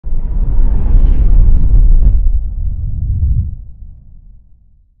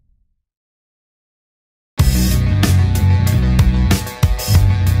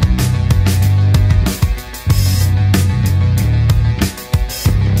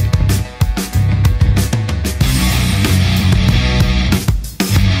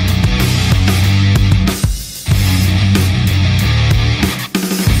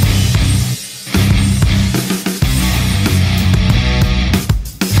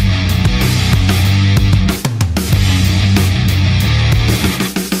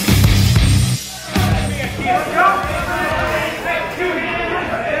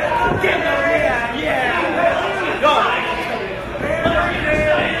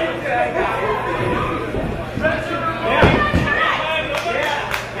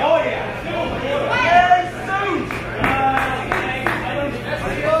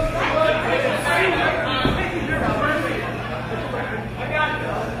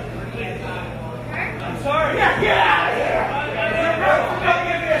sorry. Get out of here!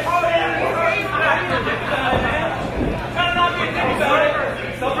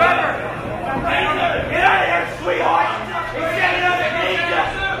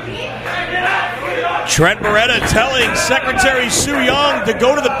 Trent Beretta telling Secretary Sue Young to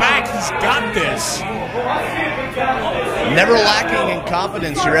go to the back. He's got this. Never lacking in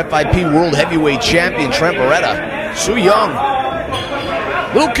confidence, your FIP World Heavyweight Champion, Trent Beretta. Sue Young,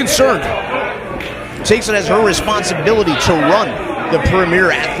 a little concerned. Takes it as her responsibility to run the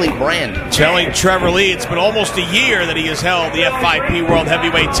premier athlete brand. Telling Trevor Lee it's been almost a year that he has held the FIP World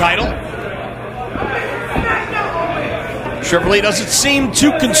Heavyweight title. Trevor Lee doesn't seem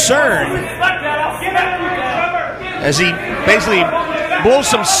too concerned as he basically blows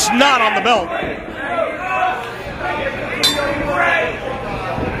some snot on the belt.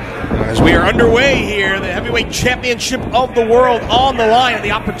 As we are underway here, the Heavyweight Championship of the World on the line, and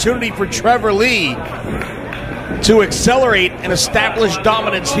the opportunity for Trevor Lee to accelerate and establish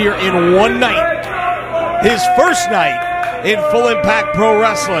dominance here in one night. His first night in Full Impact Pro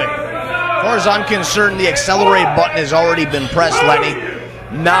Wrestling. As far as I'm concerned, the accelerate button has already been pressed, Lenny.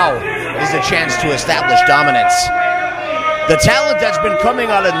 Now is the chance to establish dominance. The talent that's been coming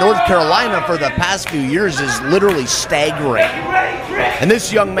out of North Carolina for the past few years is literally staggering. And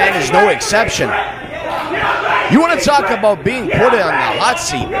this young man is no exception. You want to talk about being put on the hot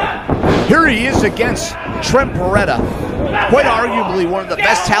seat? Here he is against Trent Beretta, quite arguably one of the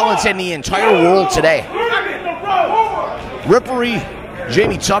best talents in the entire world today. Referee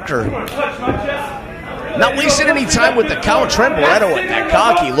Jamie Tucker not wasting any time with the count. Trent Beretta with that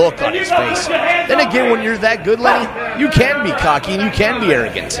cocky look on his face. Then again, when you're that good, Lenny, you can be cocky and you can be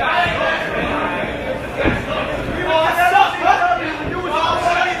arrogant.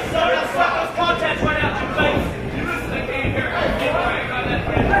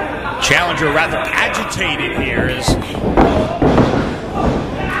 Challenger rather agitated here as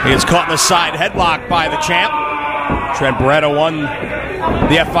he is caught in the side headlock by the champ. Trent Beretta won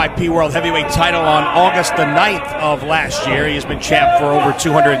the FIP World Heavyweight title on August the 9th of last year. He has been champ for over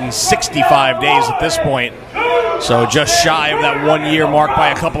 265 days at this point. So just shy of that 1 year mark by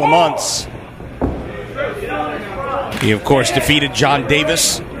a couple of months. He, of course, defeated John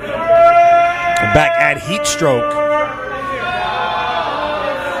Davis back at Heat Stroke.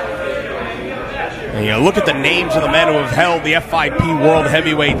 And you look at the names of the men who have held the FIP World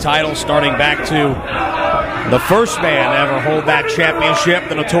Heavyweight title, starting back to the first man to ever hold that championship,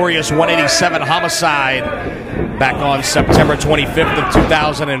 the notorious 187 Homicide, back on September 25th of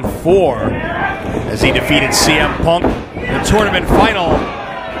 2004, as he defeated CM Punk in the tournament final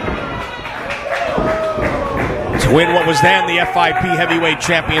to win what was then the FIP Heavyweight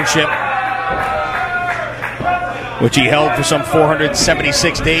Championship, which he held for some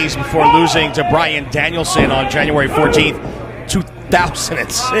 476 days before losing to Bryan Danielson on January 14th,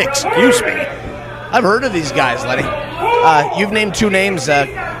 2006. Excuse me. I've heard of these guys, Lenny. You've named two names.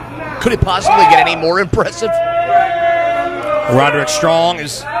 Could it possibly get any more impressive? Roderick Strong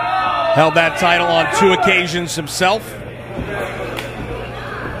has held that title on 2 occasions himself.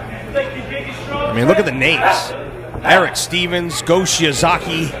 I mean, look at the names. Eric Stevens, Go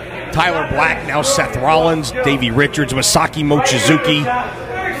Shiozaki, Tyler Black, now Seth Rollins, Davey Richards, Masaki Mochizuki,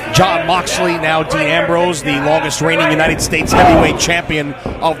 John Moxley, now Dean Ambrose, the longest reigning United States heavyweight champion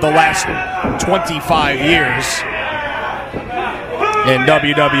of the last 25 years in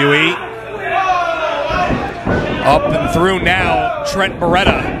WWE. Up and through now, Trent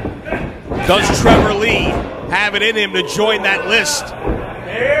Beretta. Does Trevor Lee have it in him to join that list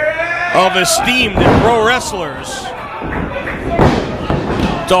of esteemed pro wrestlers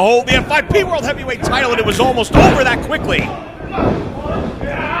to hold the FIP World Heavyweight title? And it was almost over that quickly.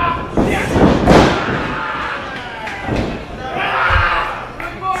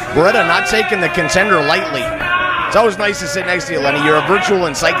 Beretta not taking the contender lightly. It's always nice to sit next to you, Lenny. You're a virtual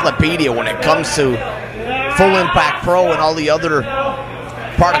encyclopedia when it comes to Full Impact Pro and all the other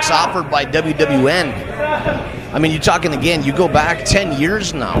products offered by WWN. I mean, you're talking again, you go back 10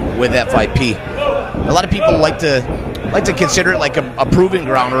 years now with FIP. A lot of people like to consider it like a proving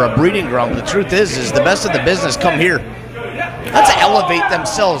ground or a breeding ground. But the truth is the best of the business come here. Not to elevate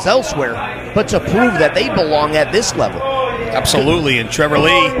themselves elsewhere, but to prove that they belong at this level. Absolutely, and Trevor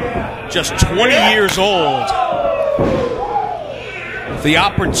Lee, just 20 years old. The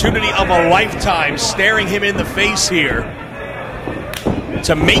opportunity of a lifetime staring him in the face here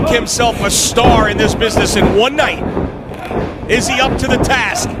to make himself a star in this business in one night. Is he up to the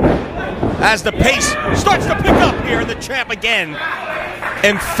task? As the pace starts to pick up here, the champ again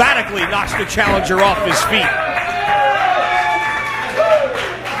emphatically knocks the challenger off his feet.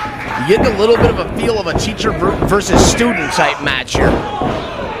 You get a little bit of a feel of a teacher versus student type match here.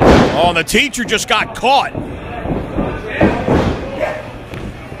 Oh, and the teacher just got caught.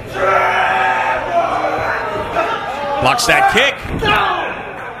 Blocks that kick.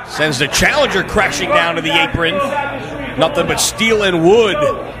 Sends the challenger crashing down to the apron. Nothing but steel and wood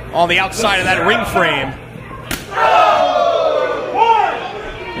on the outside of that ring frame.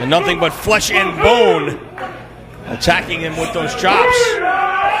 And nothing but flesh and bone attacking him with those chops.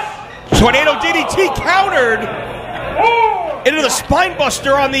 Tornado DDT countered into the spine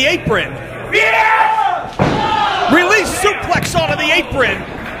buster on the apron. Release suplex onto the apron.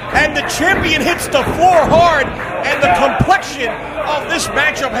 And the champion hits the floor hard. And the complexion of this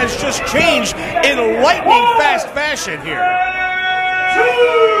matchup has just changed in lightning fast fashion here.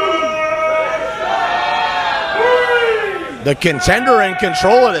 The contender in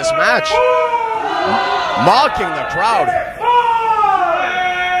control of this match, mocking the crowd.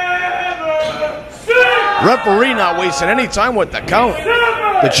 Referee not wasting any time with the count.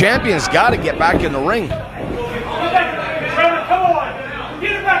 The champion's got to get back in the ring.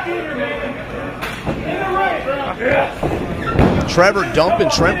 Trevor dumping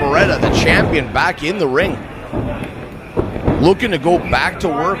Trent Beretta, the champion, back in the ring. Looking to go back to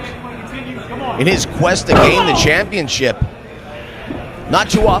work in his quest to gain the championship. Not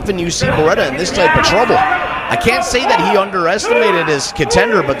too often you see Beretta in this type of trouble. I can't say that he underestimated his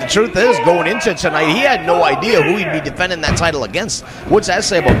contender, but the truth is, going into tonight, he had no idea who he'd be defending that title against. What's that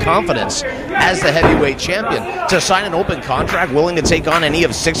say about confidence as the heavyweight champion? To sign an open contract, willing to take on any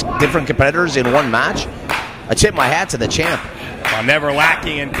of 6 different competitors in one match? I tip my hat to the champ. Well, never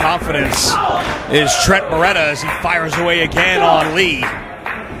lacking in confidence is Trent Beretta as he fires away again on Lee.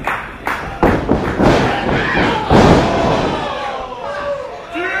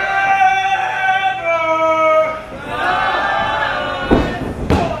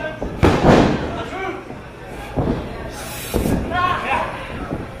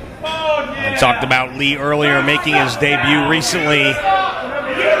 Talked about Lee earlier, making his debut recently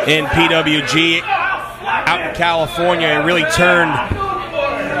in PWG out in California. He really turned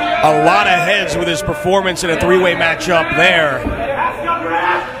a lot of heads with his performance in a 3-way matchup there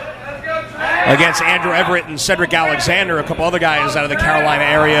against Andrew Everett and Cedric Alexander, a couple other guys out of the Carolina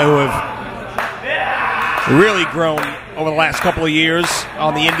area who have really grown over the last couple of years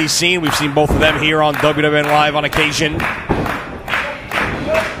on the indie scene. We've seen both of them here on WWN Live on occasion.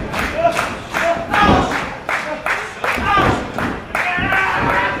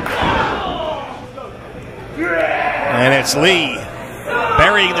 And it's Lee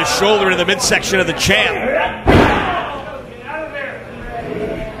burying the shoulder in the midsection of the champ.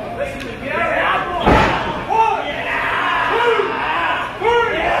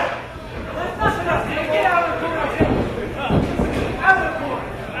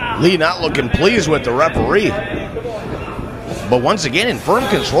 Lee not looking pleased with the referee. But once again in firm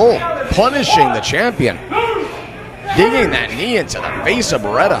control, punishing the champion. Digging that knee into the face of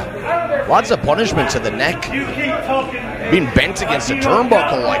Beretta. Lots of punishment to the neck. Being bent against a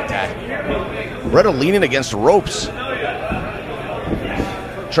turnbuckle like that. Beretta leaning against the ropes.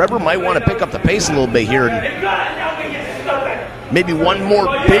 Trevor might want to pick up the pace a little bit here. And maybe one more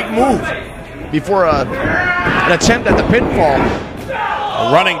big move before an attempt at the pinfall.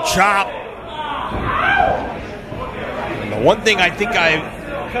 A running chop. And the one thing I think I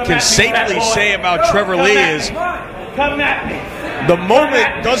can safely say about Trevor Lee is the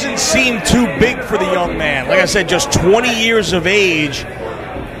moment doesn't seem too big for the young man. Like I said, just 20 years of age.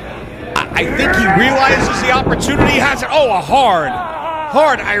 I think he realizes the opportunity has it. Oh, a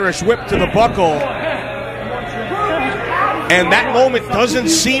hard Irish whip to the buckle. And that moment doesn't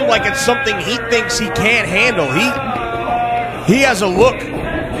seem like it's something he thinks he can't handle. He has a look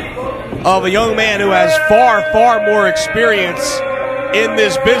of a young man who has far more experience in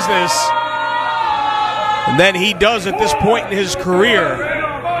this business than he does at this point in his career.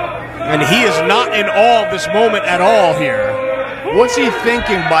 And he is not in awe of this moment at all here. What's he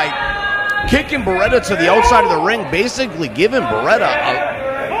thinking by kicking Beretta to the outside of the ring, basically giving Beretta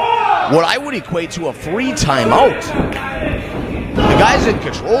what I would equate to a free timeout? The guy's in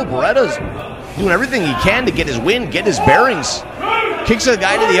control. Beretta's doing everything he can to get his win, get his bearings. Kicks the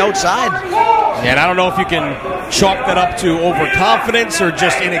guy to the outside. And I don't know if you can chalk that up to overconfidence or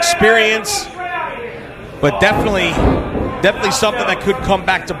just inexperience. But definitely something that could come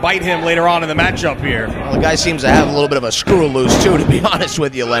back to bite him later on in the matchup here. Well, the guy seems to have a little bit of a screw loose too, to be honest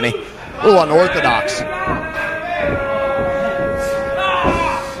with you, Lenny. A little unorthodox.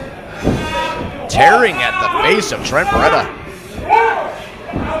 Tearing at the face of Trent Beretta.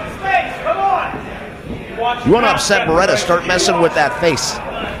 You want to upset Beretta, start messing with that face.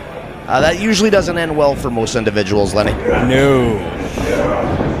 That usually doesn't end well for most individuals, Lenny. No.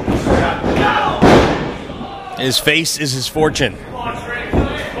 His face is his fortune.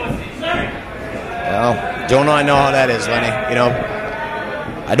 Well, don't I know how that is, Lenny? You know,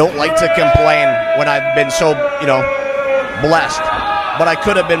 I don't like to complain when I've been so, you know, blessed. But I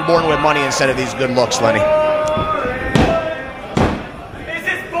could have been born with money instead of these good looks, Lenny. Is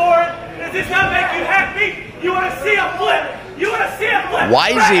this boring? Does this not make you happy? You want to see a flip? You want to see a flip? Why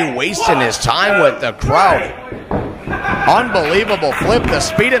is he wasting his time with the crowd? Unbelievable flip. The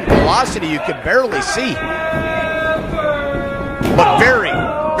speed and velocity you could barely see. But very,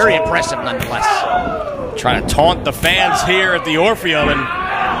 very impressive nonetheless. Trying to taunt the fans here at the Orpheum, and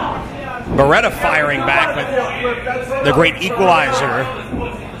Beretta firing back with the great equalizer.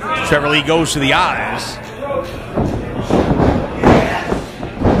 Trevor Lee goes to the eyes.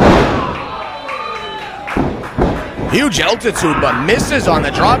 Huge altitude, but misses on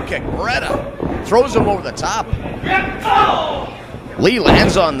the drop kick. Beretta throws him over the top. Lee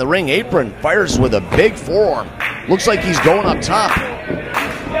lands on the ring apron, fires with a big forearm. Looks like he's going up top.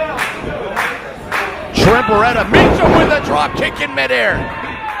 Trent Beretta meets him with a drop kick in midair.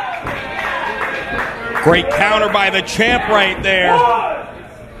 Great counter by the champ right there.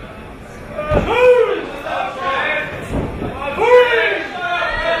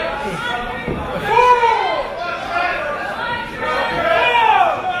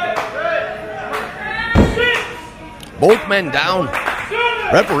 Both men down.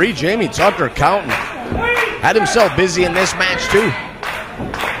 Referee Jamie Tucker counting. Had himself busy in this match too.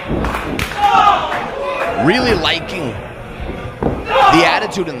 Really liking the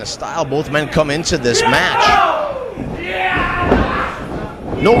attitude and the style both men come into this match.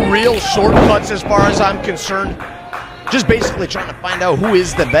 No real shortcuts as far as I'm concerned. Just basically trying to find out who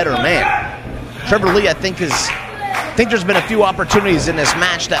is the better man. Trevor Lee, I think there's been a few opportunities in this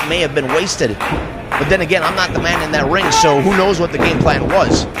match that may have been wasted. But then again, I'm not the man in that ring, so who knows what the game plan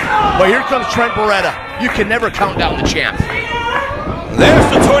was. But here comes Trent Beretta. You can never count down the champ. There's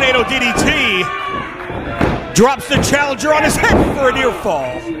the Tornado DDT. Drops the challenger on his head for a near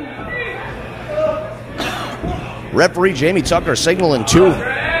fall. Referee Jamie Tucker signaling 2.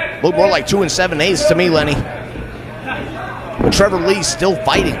 Look more like 2 7/8 to me, Lenny. But Trevor Lee still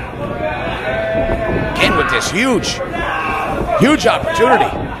fighting. Again with this huge opportunity.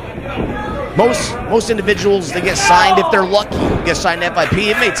 Most individuals, they get signed, if they're lucky, get signed to FIP.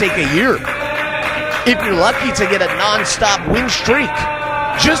 It may take a year. If you're lucky to get a non-stop win streak,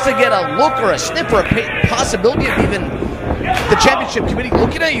 just to get a look or a sniff or a possibility of even the championship committee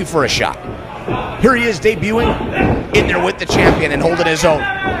looking at you for a shot. Here he is debuting in there with the champion and holding his own.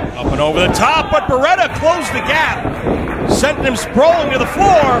 Up and over the top, but Beretta closed the gap. Sending him sprawling to the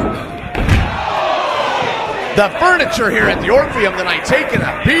floor. The furniture here at the Orpheum tonight taking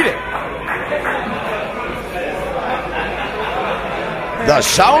a beating. The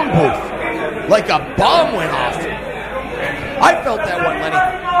sound booth, like a bomb went off. I felt that one, Lenny.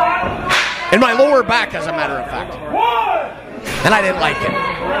 In my lower back, as a matter of fact. And I didn't like it.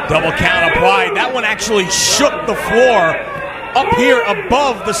 Double count applied. That one actually shook the floor up here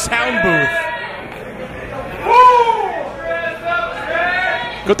above the sound booth.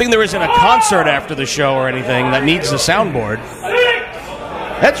 Good thing there isn't a concert after the show or anything that needs the soundboard.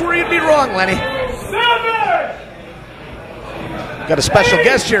 That's where you'd be wrong, Lenny. Got a special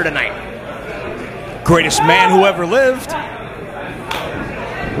guest here tonight. Greatest man who ever lived.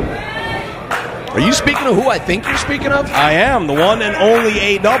 Are you speaking of who I think you're speaking of? I am, the one and only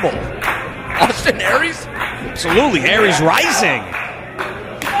A double. Austin Aries? Absolutely, Aries rising.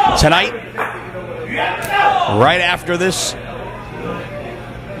 Tonight, right after this,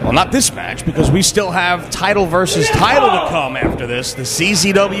 well, not this match, because we still have title versus title to come after this. The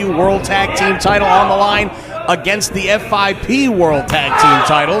CZW World Tag Team title on the line against the FIP World Tag Team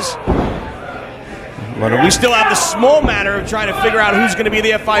titles. But we still have the small matter of trying to figure out who's going to be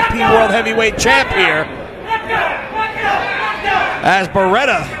the FIP World Heavyweight Champ here. As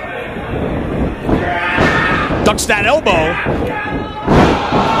Beretta ducks that elbow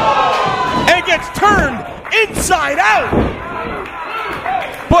and gets turned inside out.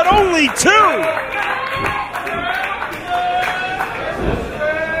 But only 2.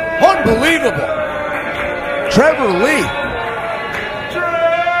 Unbelievable. Trevor Lee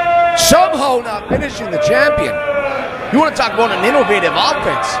somehow not finishing the champion. You want to talk about an innovative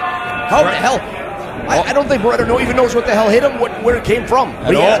offense? How the hell? I don't think Beretta even knows what the hell hit him, where it came from.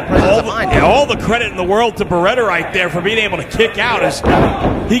 But all the credit in the world to Beretta right there for being able to kick out as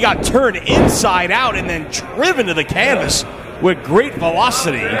he got turned inside out and then driven to the canvas with great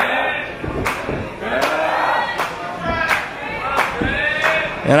velocity.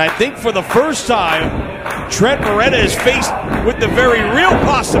 And I think for the first time, Trent Beretta is faced with the very real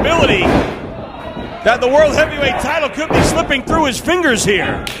possibility that the World Heavyweight title could be slipping through his fingers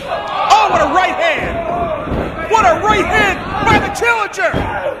here. Oh, what a right hand! What a right hand by the challenger!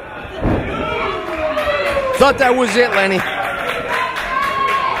 Thought that was it, Lenny.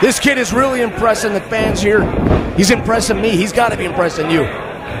 This kid is really impressing the fans here. He's impressing me. He's got to be impressing you.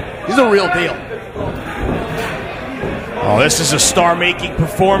 He's the real deal. Oh, this is a star-making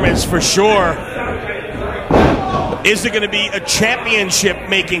performance for sure. Is it going to be a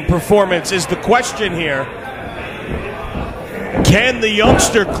championship-making performance is the question here. Can the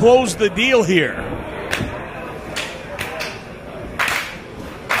youngster close the deal here?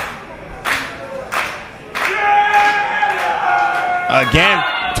 Again,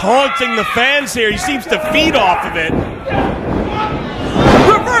 taunting the fans here. He seems to feed off of it.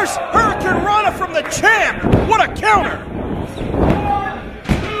 Reverse Hurricane Rana from the champ. What a counter.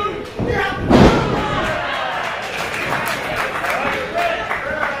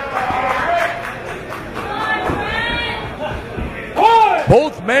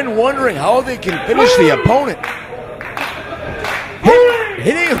 Both men wondering how they can finish the opponent.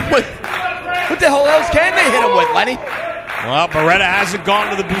 Hitting him with... What the hell else can they hit him with, Lenny? Well, Beretta hasn't gone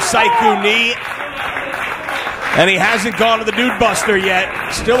to the Busaiku knee. And he hasn't gone to the Dude Buster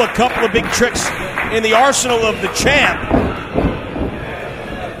yet. Still a couple of big tricks in the arsenal of the champ.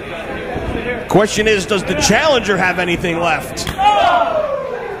 Question is, does the challenger have anything left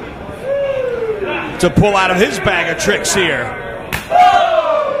to pull out of his bag of tricks here?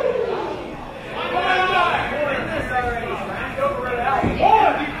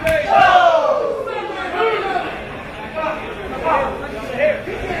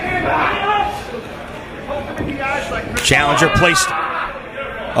 Challenger placed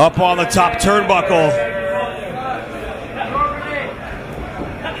up on the top turnbuckle.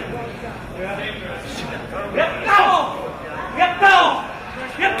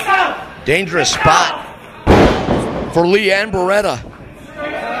 Dangerous spot for Lee and Beretta.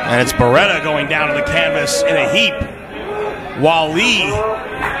 And it's Beretta going down to the canvas in a heap while Lee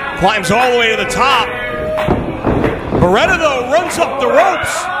climbs all the way to the top. Beretta, though, runs up the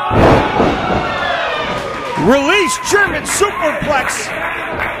ropes. Release German superplex.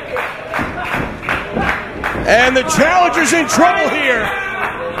 And the challenger's in trouble here.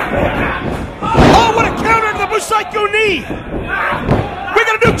 Oh, what a counter to the Busaiku knee. We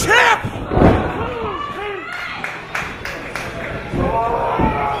got a new champ.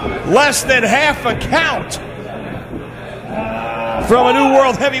 Less than half a count from a new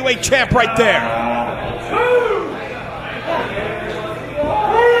world heavyweight champ right there.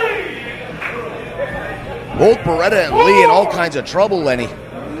 Both Beretta and Lee in all kinds of trouble, Lenny.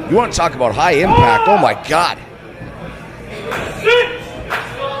 You want to talk about high impact? Oh my God.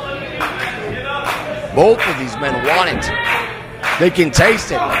 Both of these men want it. They can taste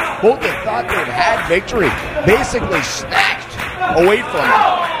it. Both have thought they've had victory. Basically snatched away from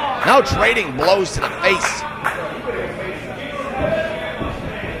them. Now trading blows to the face.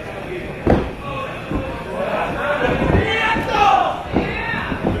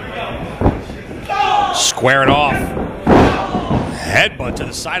 Square it off. Headbutt to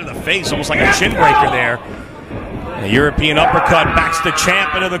the side of the face, almost like a chin breaker there. A European uppercut backs the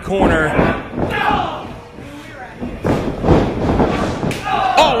champ into the corner.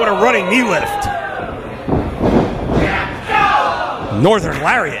 Oh, what a running knee lift. Northern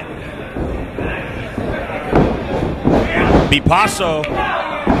Lariat. Bipasso.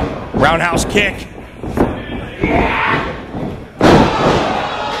 Roundhouse kick.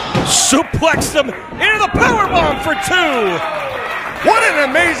 Suplex them into the powerbomb for two. What an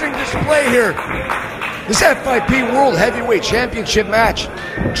amazing display here. This FIP World Heavyweight Championship match.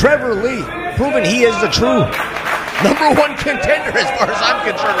 Trevor Lee proving he is the true #1 contender as far as I'm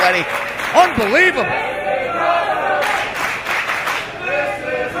concerned, Lenny. Unbelievable.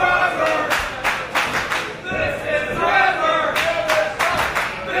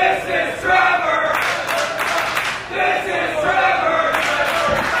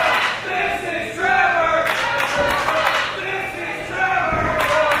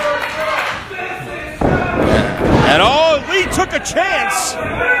 And oh, Lee took a chance,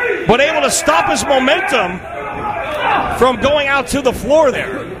 but able to stop his momentum from going out to the floor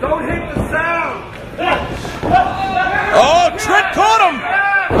there. Don't hit the sound. Oh, Trent caught him.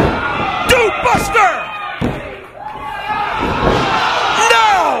 Dude Buster.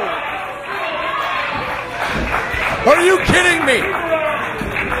 No. Are you kidding me?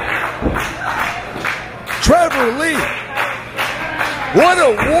 Trevor Lee. What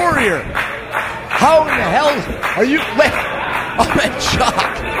a warrior. How in the hell I'm in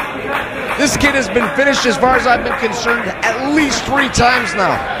shock. This kid has been finished, as far as I've been concerned, at least 3 times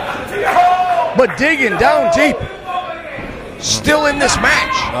now. But digging down deep. Still in this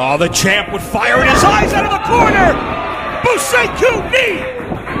match. Oh, the champ with fire in his eyes out of the corner. Buseku knee.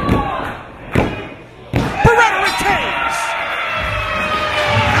 Beretta retains.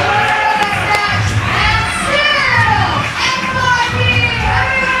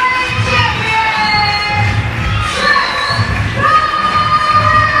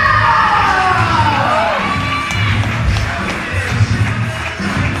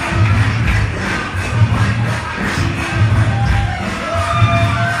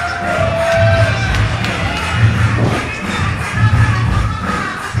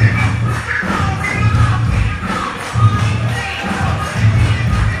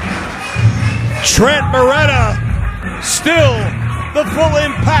 Trent Beretta, still the Full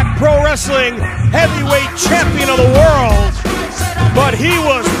Impact Pro Wrestling heavyweight champion of the world, but he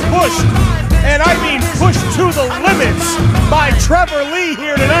was pushed, and I mean pushed to the limits, by Trevor Lee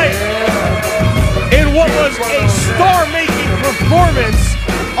here tonight in what was a star-making performance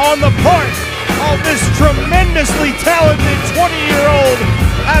on the part of this tremendously talented 20-year-old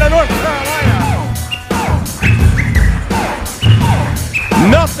out of North Carolina.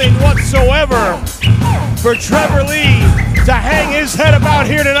 Nothing whatsoever for Trevor Lee to hang his head about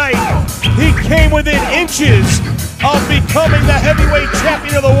here tonight. He came within inches of becoming the heavyweight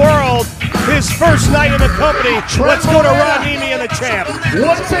champion of the world his first night in the company. Let's go to Ron Emi and the champ.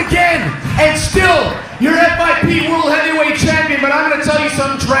 Once again, and still, your FIP World Heavyweight Champion, but I'm going to tell you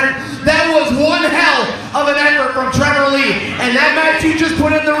something, Trent. That was one hell of an effort from Trevor Lee. And that match you just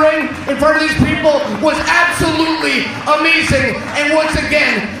put in the ring in front of these people was absolutely amazing. And once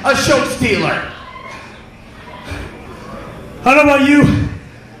again, a show stealer. I don't know about you,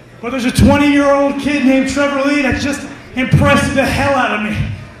 but there's a 20-year-old kid named Trevor Lee that just impressed the hell out of me.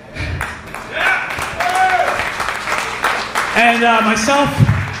 And myself,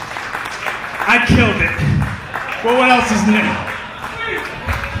 I killed it. Well, what else is new?